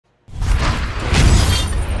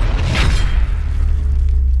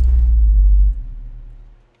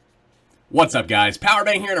What's up, guys?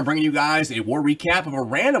 Powerbang here, and I'm bringing you guys a war recap of a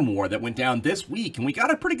random war that went down this week, and we got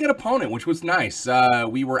a pretty good opponent, which was nice.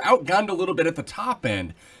 We were outgunned a little bit at the top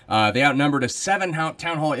end. They outnumbered us 7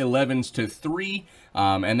 Town Hall 11s to 3,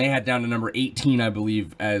 and they had down to number 18, I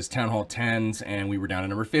believe, as Town Hall 10s, and we were down to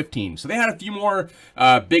number 15. So they had a few more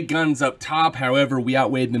big guns up top. However, we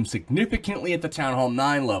outweighed them significantly at the Town Hall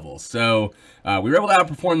 9 level. So we were able to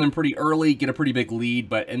outperform them pretty early, get a pretty big lead,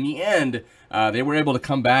 but in the end, they were able to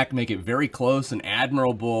come back, make it very close, an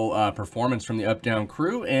admirable performance from the Uptown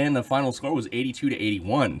Crew, and the final score was 82 to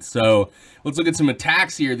 81. So let's look at some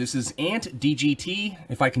attacks here. This is Ant DGT.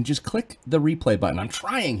 If I can just click the replay button. I'm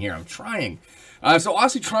trying here. I'm trying. So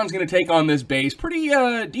Aussietron's going to take on this base. Pretty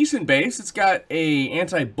decent base. It's got a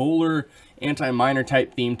anti-bowler, anti-miner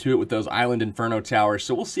type theme to it with those Island Inferno towers.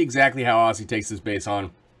 So we'll see exactly how Aussie takes this base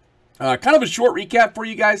on. Kind of a short recap for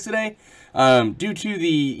you guys today. Due to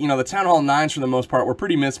the Town Hall 9s for the most part were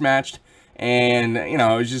pretty mismatched, and it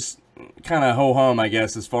was just kind of ho-hum, I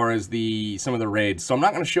guess, as far as some of the raids. So I'm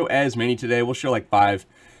not going to show as many today. We'll show like 5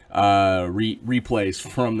 replays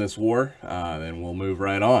from this war, then we'll move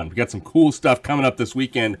right on. We got some cool stuff coming up this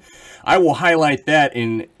weekend. I will highlight that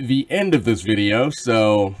in the end of this video,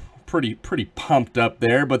 so pretty pumped up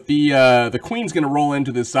there. But the queen's going to roll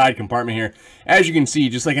into this side compartment here. As you can see,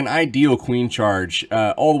 just like an ideal queen charge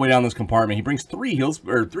all the way down this compartment. He brings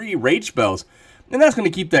 3 rage spells, and that's going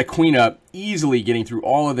to keep that queen up, easily getting through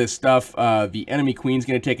all of this stuff. The enemy queen's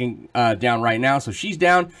going to take him down right now, so she's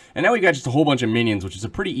down. And now we got just a whole bunch of minions, which is a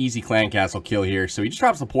pretty easy clan castle kill here. So he just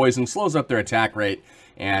drops the poison, slows up their attack rate,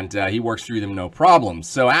 and he works through them no problem.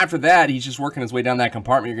 So after that, he's just working his way down that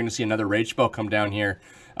compartment. You're going to see another rage spell come down here.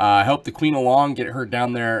 Help the queen along, get her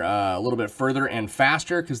down there a little bit further and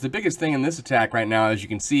faster, because the biggest thing in this attack right now, as you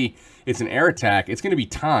can see, it's an air attack. It's going to be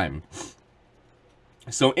time.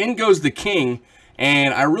 So in goes the king,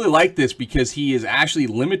 and I really like this because he is actually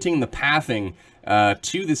limiting the pathing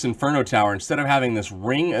to this Inferno Tower. Instead of having this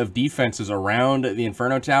ring of defenses around the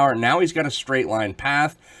Inferno Tower, now he's got a straight line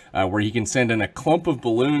path where he can send in a clump of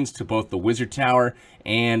balloons to both the Wizard Tower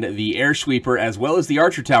and the Air Sweeper, as well as the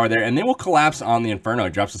Archer Tower there, and they will collapse on the Inferno.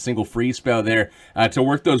 It drops a single freeze spell there to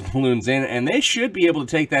work those balloons in, and they should be able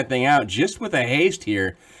to take that thing out just with a haste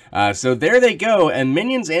here. So there they go, and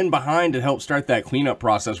minions in behind to help start that cleanup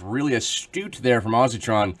process. Really astute there from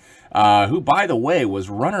Aussietron, who, by the way, was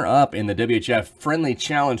runner-up in the WHF Friendly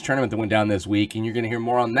Challenge tournament that went down this week, and you're going to hear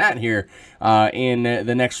more on that here in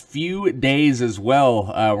the next few days as well.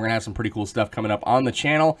 We're going to have some pretty cool stuff coming up on the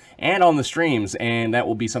channel and on the streams, and that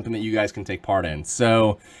will be something that you guys can take part in.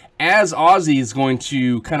 So as Aussie is going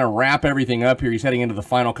to kind of wrap everything up here, he's heading into the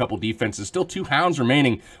final couple defenses. Still 2 hounds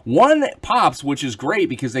remaining. 1 pops, which is great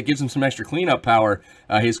because that gives him some extra cleanup power.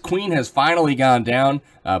 His queen has finally gone down,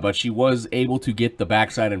 but she was able to get the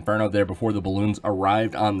backside Inferno there before the balloons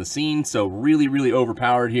arrived on the scene. So really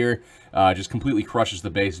overpowered here. Just completely crushes the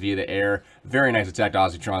base via the air. Very nice attack to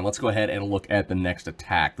Aussietron. Let's go ahead and look at the next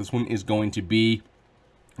attack. This one is going to be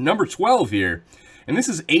number 12 here, and this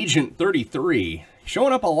is Agent 33.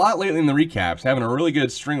 Showing up a lot lately in the recaps, having a really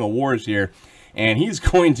good string of wars here, and he's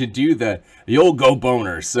going to do the old go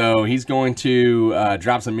boner. So he's going to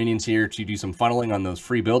drop some minions here to do some funneling on those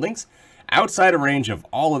free buildings outside of range of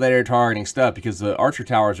all of that air targeting stuff, because the Archer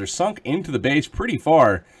towers are sunk into the base pretty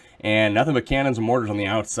far, and nothing but cannons and mortars on the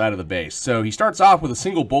outside of the base. So he starts off with a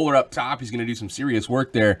single bowler up top. He's going to do some serious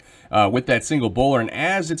work there with that single bowler, and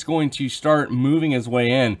as it's going to start moving his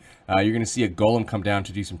way in, you're going to see a golem come down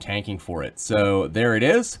to do some tanking for it. So there it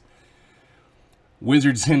is.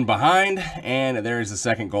 Wizards in behind, and there's the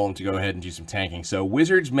second golem to go ahead and do some tanking. So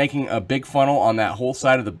Wizards making a big funnel on that whole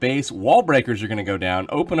side of the base. Wall breakers are going to go down,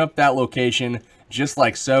 open up that location just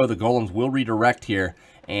like so. The golems will redirect here,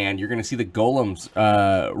 and you're going to see the golems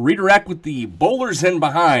redirect with the bowlers in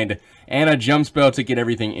behind and a jump spell to get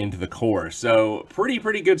everything into the core. So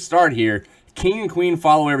pretty good start here. King and queen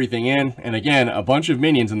follow everything in, and again, a bunch of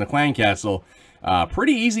minions in the clan castle.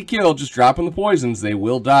 Pretty easy kill, just dropping the poisons. They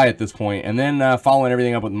will die at this point, and then following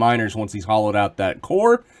everything up with miners once he's hollowed out that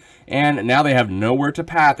core. And now they have nowhere to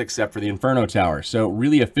path except for the Inferno Tower. So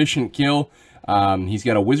really efficient kill. He's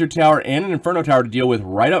got a Wizard Tower and an Inferno Tower to deal with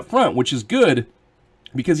right up front, which is good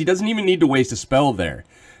because he doesn't even need to waste a spell there.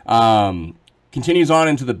 Continues on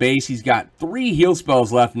into the base. He's got 3 heal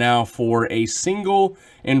spells left now for a single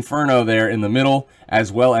Inferno there in the middle, as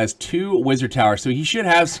well as 2 Wizard Towers. So he should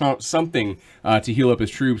have something to heal up his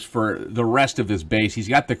troops for the rest of this base. He's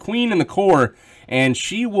got the Queen in the core, and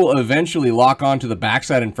she will eventually lock onto the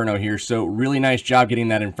backside Inferno here. So really nice job getting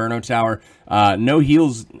that Inferno Tower. No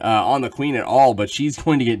heals on the Queen at all, but she's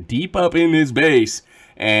going to get deep up in this base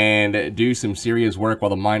and do some serious work while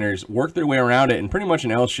the miners work their way around it in pretty much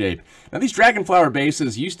an L shape. Now, these Dragonflower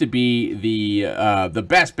bases used to be the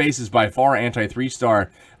best bases by far,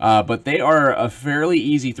 anti-3-star, but they are a fairly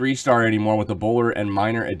easy 3-star anymore with the bowler and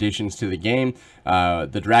miner additions to the game.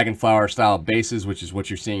 The Dragonflower style bases, which is what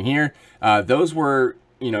you're seeing here, those were,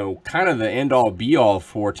 you know, kind of the end-all be-all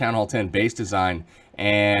for Town Hall 10 base design.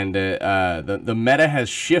 And the meta has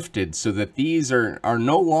shifted so that these are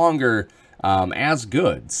no longer as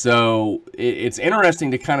good. So it's interesting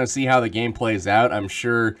to kind of see how the game plays out. I'm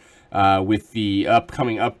sure with the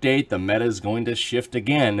upcoming update, the meta is going to shift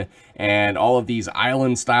again, and all of these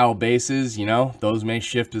island-style bases, you know, those may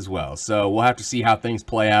shift as well. So we'll have to see how things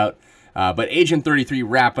play out. But Agent 33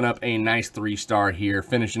 wrapping up a nice 3-star here,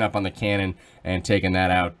 finishing up on the cannon and taking that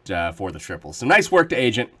out for the triple. So nice work to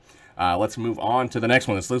Agent. Let's move on to the next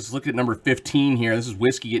one. Let's look at number 15 here. This is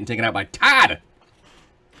Whiskey getting taken out by Todd.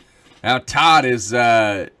 Now, Todd is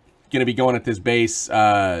going to be going at this base.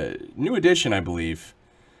 New edition, I believe.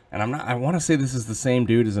 And I want to say this is the same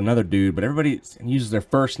dude as another dude, but everybody uses their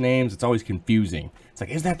first names. It's always confusing. It's like,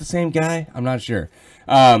 is that the same guy? I'm not sure.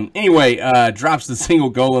 Anyway, drops the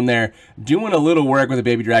single golem there, doing a little work with the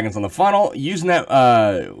baby dragons on the funnel, using that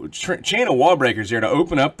chain of wall breakers here to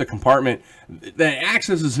open up the compartment that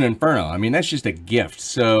accesses an inferno. I mean, that's just a gift.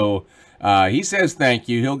 So he says thank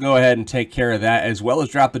you. He'll go ahead and take care of that, as well as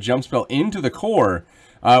drop the jump spell into the core,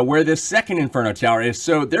 where this second Inferno Tower is.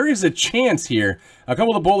 So there is a chance here. A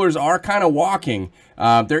couple of the bowlers are kind of walking.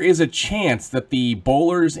 There is a chance that the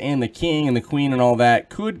bowlers and the king and the queen and all that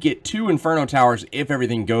could get 2 Inferno Towers if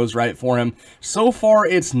everything goes right for him. So far,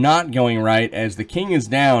 it's not going right, as the king is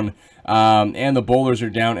down and the bowlers are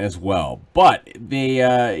down as well. But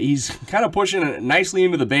he's kind of pushing it nicely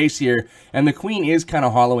into the base here, and the queen is kind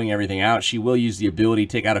of hollowing everything out. She will use the ability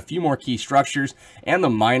to take out a few more key structures, and the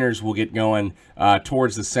miners will get going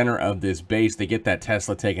towards the center of this base. They get that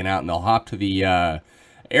Tesla taken out, and they'll hop to the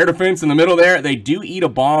air defense in the middle there. They do eat a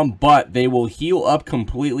bomb, but they will heal up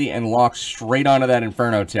completely and lock straight onto that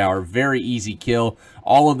Inferno Tower. Very easy kill.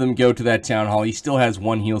 All of them go to that Town Hall. He still has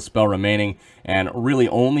 1 heal spell remaining, and really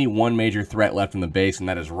only 1 major threat left in the base, and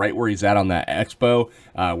that is right where he's at on that Expo,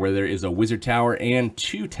 where there is a Wizard Tower and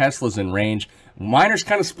 2 Teslas in range. Miners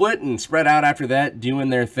kind of split and spread out after that, doing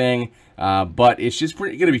their thing, but it's just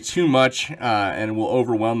going to be too much, and will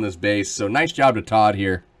overwhelm this base. So nice job to Todd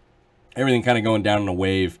here. Everything kind of going down in a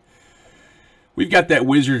wave. We've got that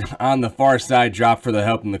wizard on the far side drop for the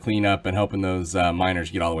helping the cleanup and helping those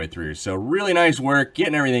miners get all the way through. So really nice work,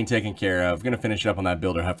 getting everything taken care of. Going to finish up on that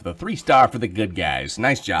builder hut for the 3-star for the good guys.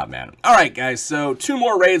 Nice job, man. All right, guys, so 2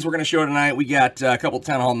 more raids we're going to show tonight. We got a couple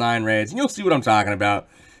Town Hall 9 raids, and you'll see what I'm talking about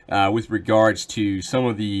with regards to some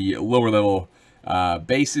of the lower level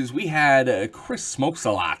bases. We had Chris Smokes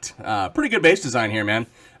a lot. Pretty good base design here, man.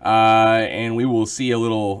 And we will see a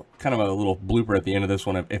little, kind of a little blooper at the end of this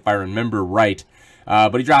one, if I remember right.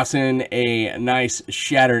 But he drops in a nice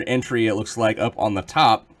shattered entry, it looks like, up on the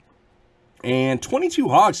top. And 22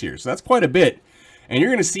 hogs here, so that's quite a bit. And you're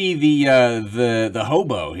going to see the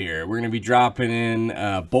hobo here. We're going to be dropping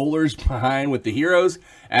in bowlers behind with the heroes,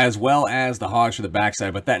 as well as the hogs for the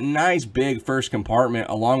backside. But that nice big first compartment,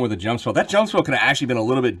 along with the jump spell. That jump spell could have actually been a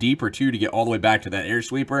little bit deeper, too, to get all the way back to that air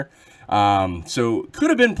sweeper. So could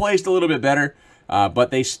have been placed a little bit better,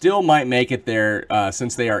 but they still might make it there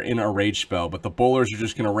since they are in a rage spell. But the bowlers are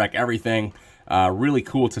just going to wreck everything. Really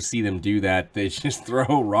cool to see them do that. They just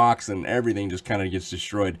throw rocks and everything just kind of gets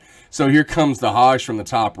destroyed. So here comes the hogs from the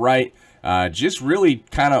top right. Just really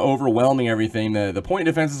kind of overwhelming everything. The point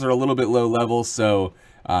defenses are a little bit low level, so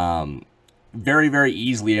very, very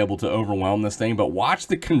easily able to overwhelm this thing. But watch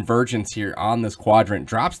the convergence here on this quadrant.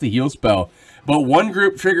 Drops the heal spell, but one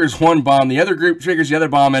group triggers one bomb, the other group triggers the other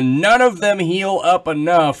bomb, and none of them heal up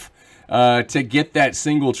enough to get that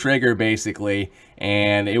single trigger, basically.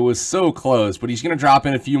 And it was so close, but he's going to drop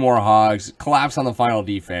in a few more hogs, collapse on the final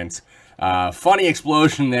defense. Funny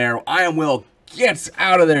explosion there. I Am Will gets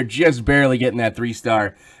out of there, just barely getting that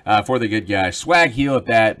 3-star for the good guy. Swag heal at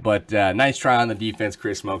that, but nice try on the defense.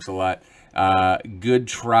 Chris Smokes a lot. Good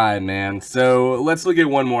try, man. So let's look at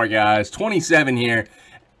one more, guys. 27 here.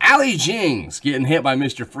 Ali Jing's getting hit by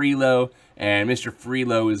Mr. Freelo, and Mr.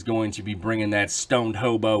 Freelo is going to be bringing that stoned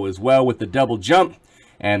hobo as well with the double jump.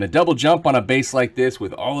 And the double jump on a base like this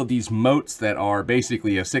with all of these moats that are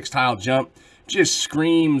basically a 6-tile jump just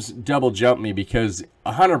screams double jump me, because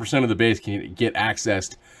 100% of the base can get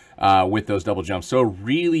accessed with those double jumps. So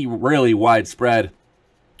really, really widespread.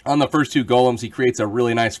 On the first two golems, he creates a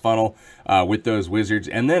really nice funnel with those wizards.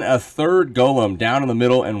 And then a third golem down in the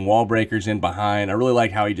middle and wall breakers in behind. I really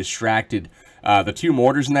like how he distracted the two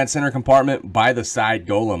mortars in that center compartment by the side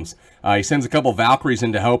golems. He sends a couple Valkyries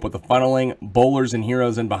in to help with the funneling, bowlers and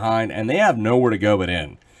heroes in behind, and they have nowhere to go but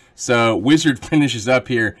in. So Wizard finishes up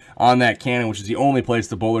here on that cannon, which is the only place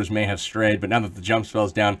the bowlers may have strayed. But now that the jump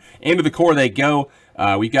spell's down, into the core they go.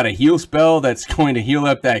 We've got a heal spell that's going to heal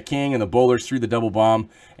up that king and the bowlers through the double bomb.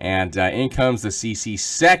 And in comes the CC.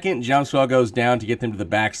 Second jump spell goes down to get them to the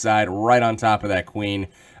backside, right on top of that queen.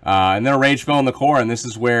 And then a rage spell in the core, and this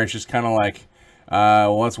is where it's just kind of like,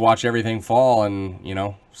 well, let's watch everything fall and, you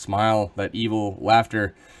know, smile, that evil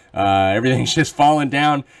laughter. Everything's just falling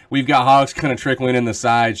down. We've got hogs kind of trickling in the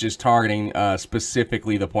sides, just targeting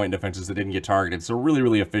specifically the point defenses that didn't get targeted. So really,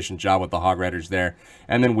 really efficient job with the hog riders there.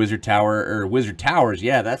 And then Wizard Towers,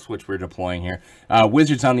 yeah, that's what we're deploying here.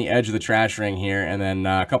 Wizards on the edge of the trash ring here, and then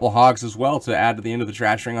a couple hogs as well to add to the end of the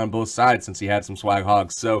trash ring on both sides since he had some swag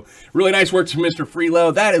hogs. So really nice work to Mr.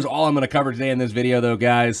 Freelo. That is all I'm going to cover today in this video, though,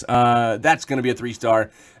 guys. That's going to be a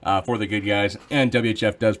 3-star for the good guys, and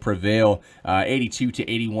WHF does prevail. 82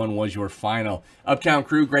 to 81 was your final. Uptown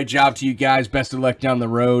Crew, great job to you guys. Best of luck down the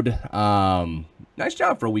road. Nice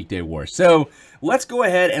job for a weekday war. So let's go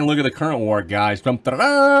ahead and look at the current war, guys.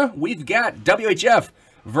 We've got WHF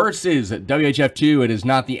versus WHF2. It is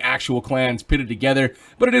not the actual clans pitted together,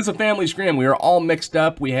 but it is a family scrim. We are all mixed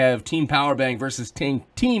up. We have Team Powerbang versus Team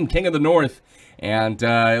King of the North. And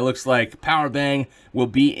it looks like Powerbang will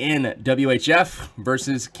be in WHF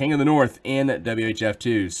versus King of the North in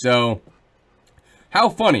WHF2. So, how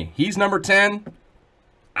funny. He's number 10.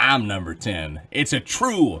 I'm number 10. It's a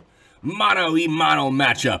true mano-y-mano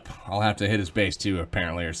matchup. I'll have to hit his base too,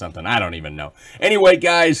 apparently, or something. I don't even know. Anyway,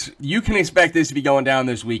 guys, you can expect this to be going down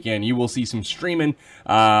this weekend. You will see some streaming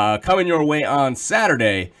coming your way on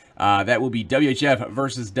Saturday. That will be WHF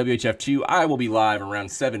versus WHF2. I will be live around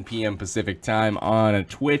 7 p.m. Pacific time on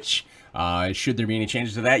Twitch. Should there be any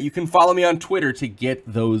changes to that, you can follow me on Twitter to get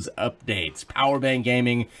those updates. Powerbang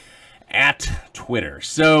Gaming at Twitter.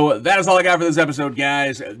 So that is all I got for this episode,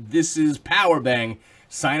 guys. This is Powerbang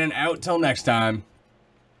signing out. Till next time,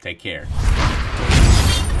 take care.